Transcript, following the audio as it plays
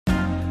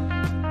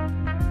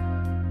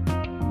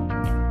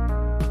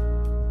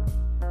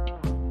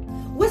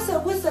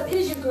What's up? It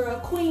is your girl,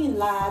 Queen,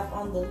 live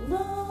on the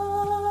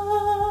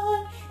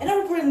lawn. And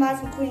I'm reporting live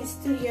from Queen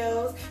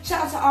Studios.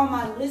 Shout out to all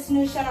my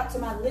listeners. Shout out to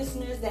my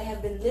listeners that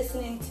have been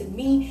listening to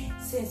me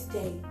since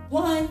day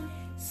one.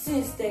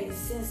 Since day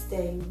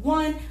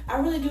one. I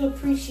really do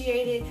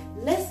appreciate it.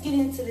 Let's get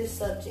into this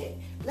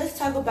subject. Let's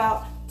talk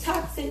about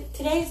toxic.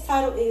 Today's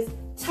title is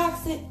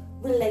Toxic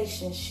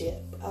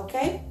Relationship.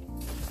 Okay?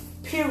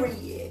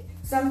 Period.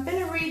 So I'm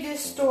finna read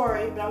this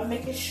story, but I'm gonna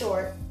make it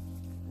short.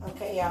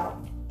 Okay, y'all?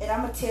 And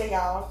I'm gonna tell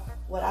y'all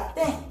what I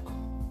think.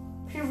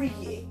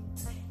 Period.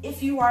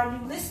 If you are a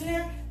new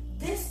listener,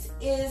 this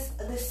is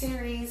the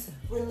series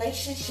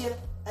Relationship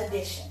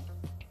Edition.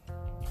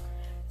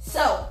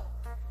 So,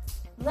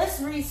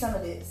 let's read some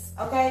of this,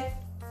 okay?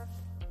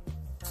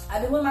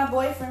 I've been with my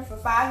boyfriend for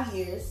 5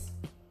 years,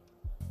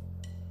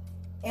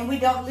 and we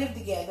don't live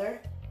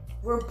together.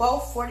 We're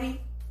both 40.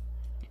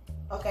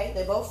 Okay,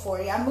 they're both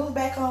 40. I moved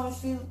back home a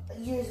few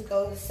years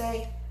ago to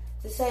say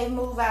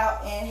move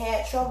out and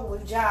had trouble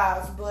with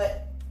jobs,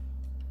 but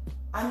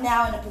I'm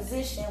now in a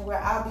position where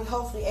I'll be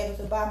hopefully able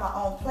to buy my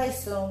own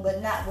place soon,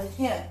 but not with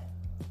him.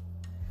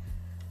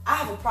 I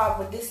have a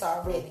problem with this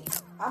already.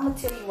 I'm going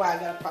to tell you why I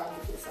got a problem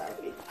with this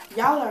already.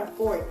 Y'all are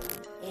 40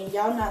 and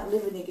y'all not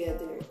living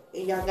together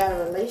and y'all got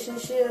a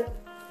relationship.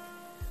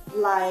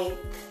 Like,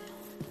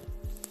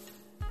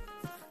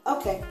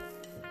 okay.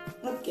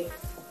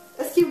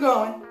 Let's keep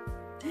going.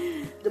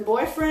 The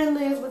boyfriend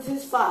lives with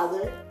his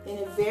father in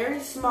a very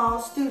small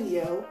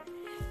studio,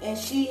 and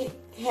she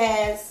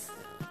has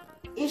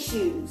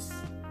issues.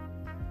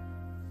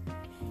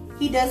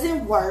 He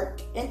doesn't work,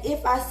 and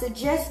if I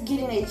suggest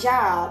getting a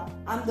job,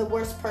 I'm the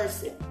worst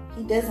person.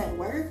 He doesn't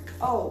work?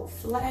 Oh,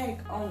 flag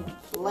on the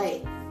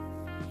play.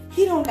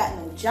 He don't got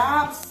no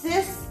job,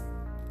 sis.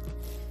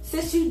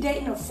 Sis, you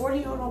dating a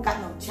 40-year-old don't got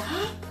no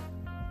job?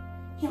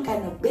 He don't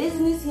got no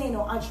business. He ain't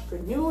no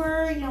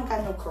entrepreneur. He don't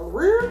got no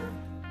career.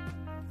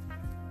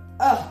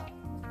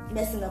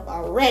 Messing up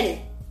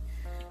already.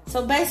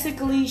 So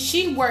basically,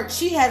 she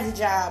has a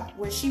job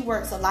where she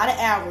works a lot of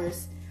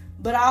hours,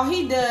 but all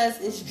he does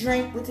is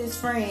drink with his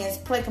friends,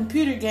 play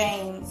computer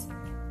games,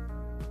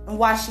 and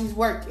while she's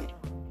working.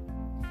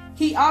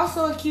 He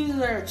also accuses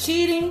her of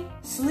cheating,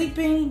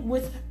 sleeping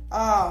with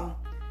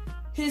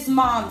his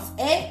mom's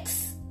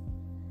ex,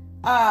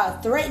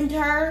 threatened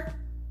that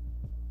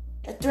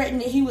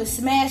he would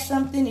smash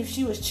something if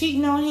she was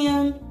cheating on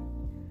him.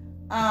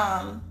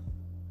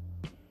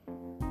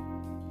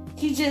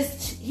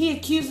 He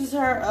accuses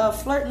her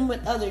of flirting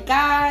with other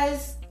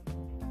guys.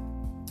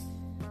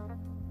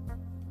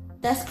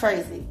 That's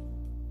crazy.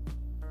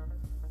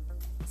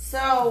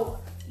 So,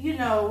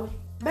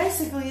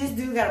 basically this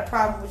dude got a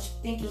problem with you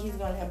thinking he's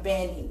going to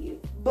abandon you.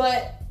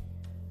 But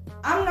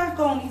I'm not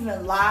going to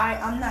even lie.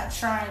 I'm not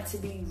trying to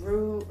be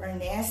rude or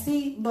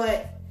nasty.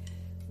 But,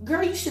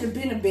 girl, you should have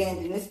been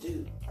abandoning this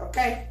dude.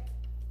 Okay?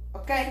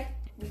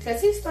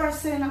 Because he starts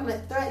saying all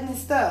that threatening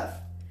stuff.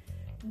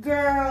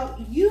 Girl,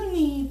 you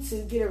need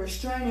to get a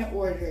restraining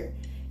order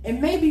and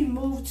maybe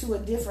move to a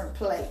different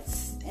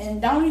place.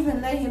 And don't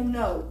even let him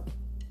know.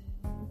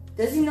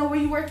 Does he know where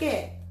you work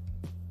at?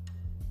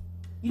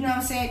 You know what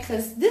I'm saying?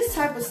 Because this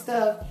type of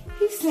stuff,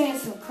 he's saying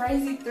some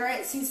crazy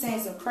threats. He's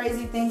saying some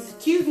crazy things,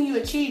 accusing you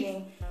of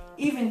cheating,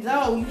 even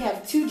though you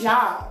have 2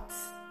 jobs.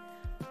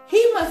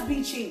 He must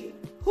be cheating.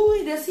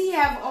 Who does he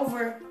have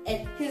over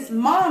at his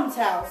mom's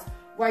house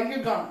while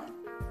you're gone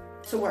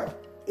to work?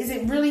 Is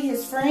it really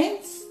his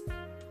friends?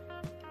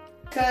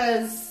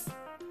 Because,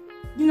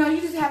 you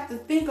just have to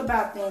think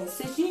about things.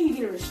 Since you need to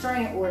get a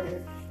restraining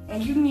order,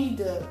 and you need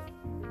to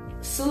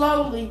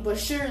slowly but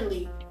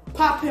surely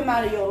pop him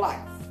out of your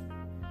life.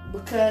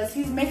 Because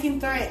he's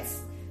making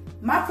threats.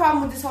 My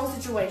problem with this whole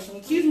situation,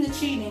 accusing of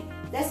cheating,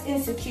 that's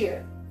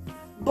insecure.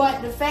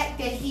 But the fact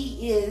that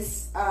he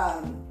is,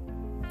 let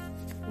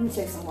me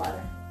take some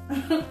water.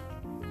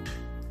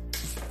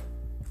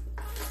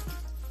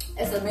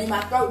 That's what made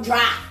my throat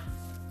dry.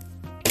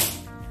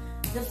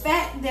 The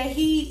fact that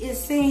he is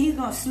saying he's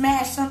gonna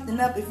smash something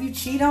up if you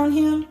cheat on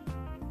him,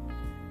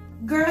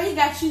 girl, he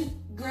got you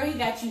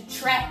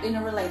trapped in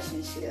a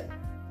relationship.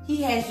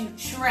 He has you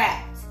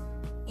trapped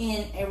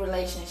in a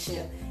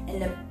relationship.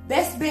 And the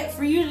best bet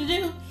for you to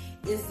do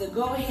is to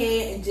go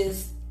ahead and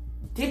just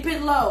dip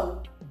it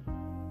low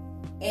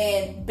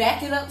and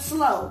back it up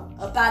slow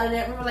up out of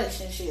that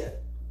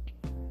relationship.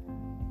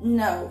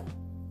 No.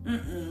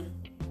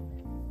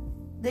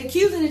 The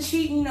accusing of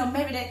cheating,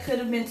 maybe that could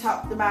have been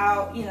talked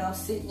about,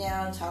 sit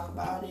down and talk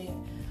about it.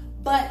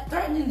 But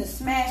threatening to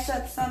smash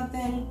up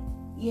something,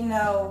 he's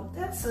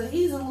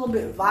a little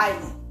bit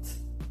violent.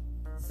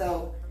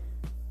 So,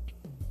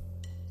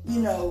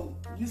 you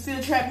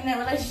feel trapped in that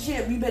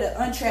relationship, you better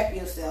untrap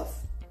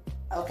yourself.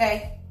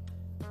 Okay?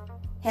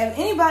 Have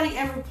anybody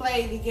ever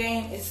played the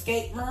game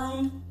Escape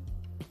Room?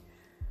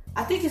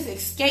 I think it's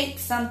Escape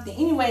something.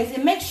 Anyways,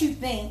 it makes you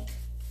think.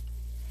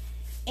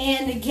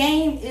 And the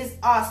game is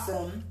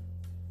awesome.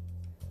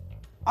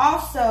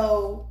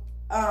 Also,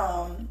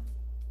 the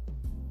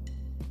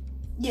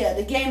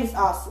game is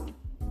awesome.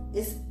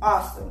 It's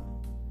awesome.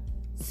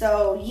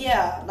 So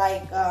yeah,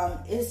 like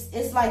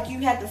it's like you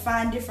have to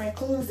find different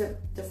clues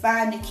to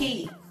find the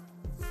key.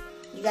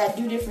 You gotta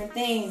do different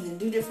things and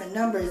do different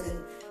numbers,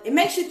 and it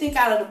makes you think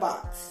out of the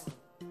box.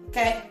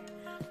 Okay?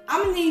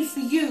 I'm gonna need for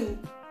you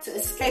to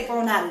escape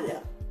on out of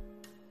there.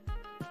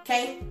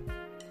 Okay?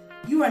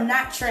 You are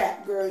not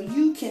trapped, girl.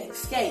 You can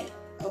escape.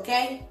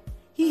 Okay?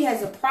 He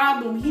has a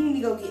problem. He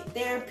need to go get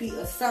therapy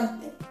or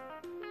something.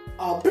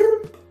 Oh,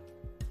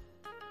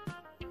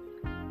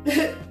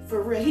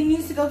 for real. He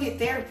needs to go get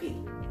therapy.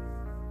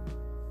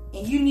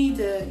 And you need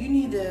to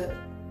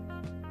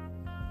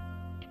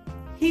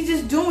he's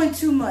just doing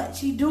too much.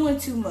 He's doing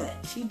too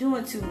much.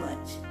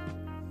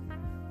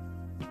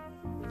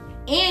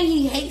 And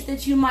he hates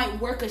that you might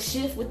work a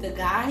shift with the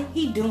guy.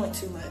 He doing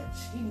too much.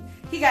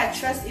 He got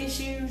trust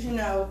issues, you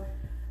know.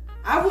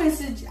 I wouldn't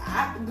see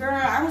how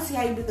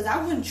you, because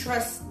I wouldn't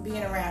trust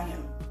being around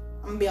him.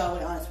 I'm gonna be all the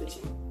way honest with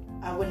you.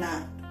 I would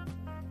not.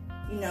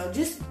 You know,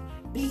 just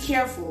be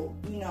careful.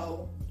 You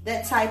know,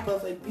 that type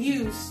of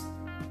abuse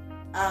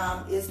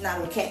is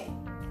not okay.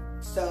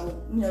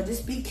 So, you know,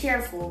 just be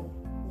careful.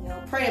 You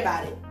know, pray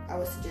about it. I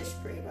would suggest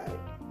you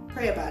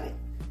pray about it.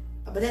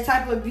 But that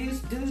type of abuse,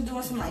 dudes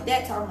doing something like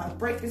that, talking about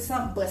breaking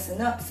something, busting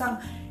up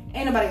something,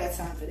 ain't nobody got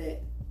time for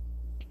that.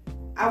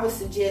 I would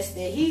suggest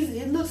that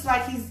it looks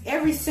like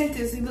every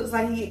sentence, he looks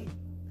like he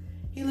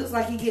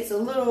gets a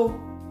little,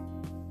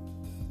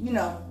 you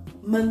know,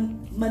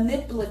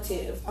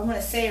 manipulative. I'm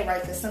gonna say it right,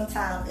 because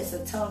sometimes it's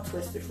a tongue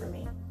twister for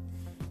me.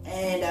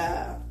 And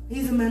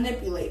he's a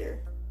manipulator.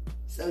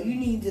 So you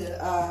need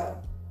to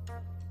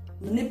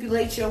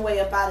manipulate your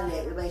way up out of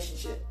that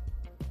relationship.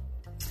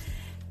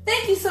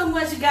 Thank you so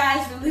much,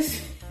 guys, for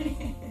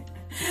listening.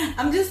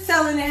 I'm just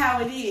telling it how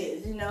it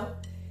is, you know.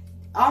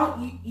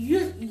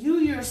 You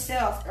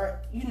yourself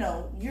are, you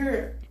know,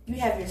 you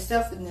have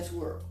yourself in this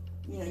world.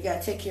 You know, you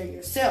gotta take care of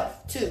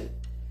yourself too.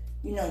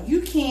 You know,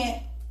 you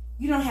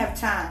don't have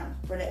time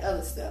for the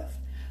other stuff.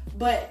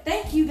 But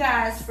thank you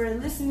guys for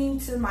listening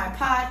to my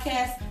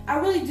podcast. I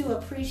really do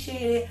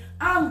appreciate it.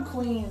 I'm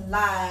Queen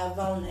Live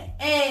on the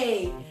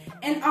A.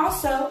 And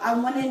also, I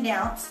want to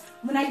announce,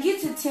 when I get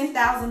to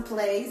 10,000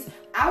 plays,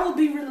 I will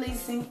be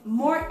releasing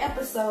more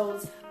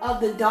episodes of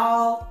The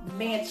Doll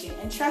Mansion.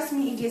 And trust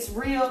me, it gets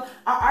real.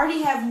 I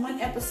already have one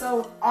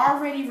episode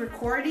already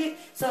recorded.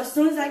 So as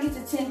soon as I get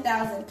to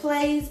 10,000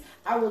 plays,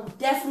 I will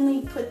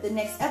definitely put the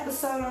next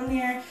episode on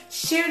there.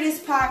 Share this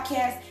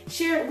podcast.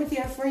 Share it with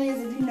your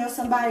friends if you know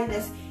somebody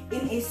that's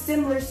in a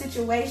similar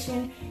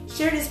situation.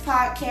 Share this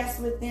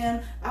podcast with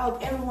them. I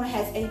hope everyone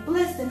has a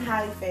blessed and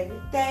highly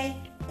favored day.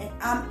 And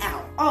I'm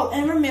out. Oh,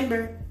 and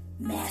remember,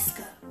 mask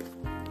up.